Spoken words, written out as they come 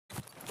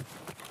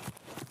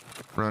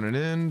Running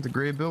in the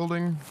gray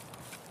building.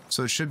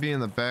 So it should be in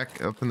the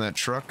back, up in that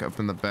truck,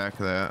 up in the back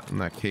of that, in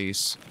that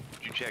case.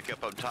 Did you check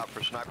up on top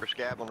for sniper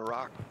scav on the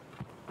rock?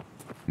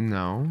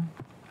 No.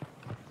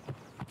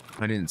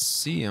 I didn't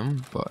see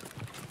him, but...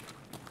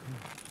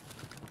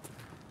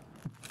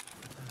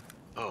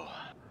 Oh,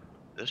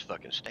 this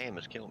fucking stam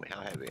is killing me. How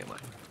heavy am I?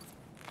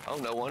 Oh,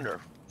 no wonder.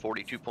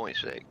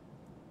 42.6.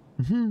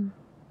 Mm-hmm.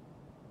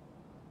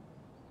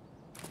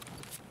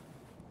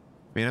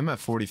 I mean, I'm at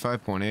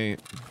 45.8.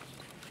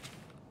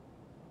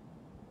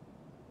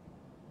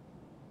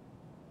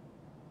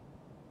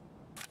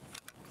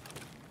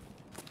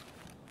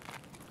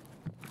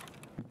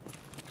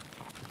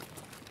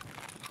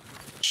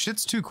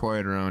 Shit's too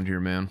quiet around here,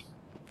 man.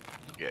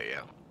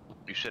 Yeah.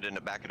 You sit in the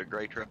back of the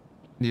gray truck?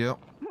 Yep.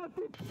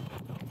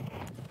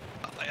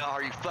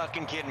 Are you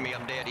fucking kidding me?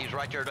 I'm dead. He's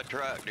right there at the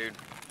truck, dude.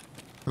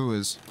 Who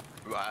is?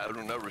 I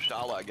don't know,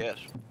 Rusala, I guess.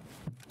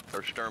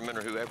 Or Sturman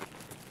or whoever.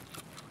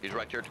 He's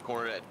right there at the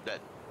corner of that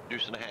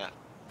deuce and a half.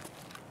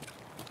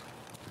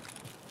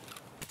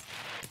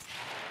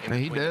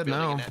 Hey, he dead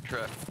now. That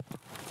truck.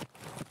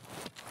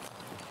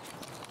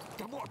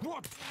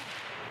 What?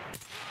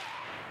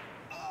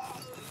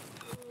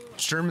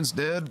 Sherman's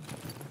dead.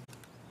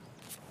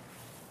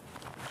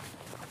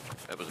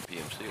 That was a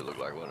PMC, it looked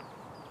like, wasn't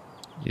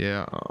it?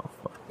 Yeah. Oh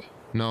fuck.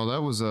 No,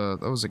 that was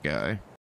a guy.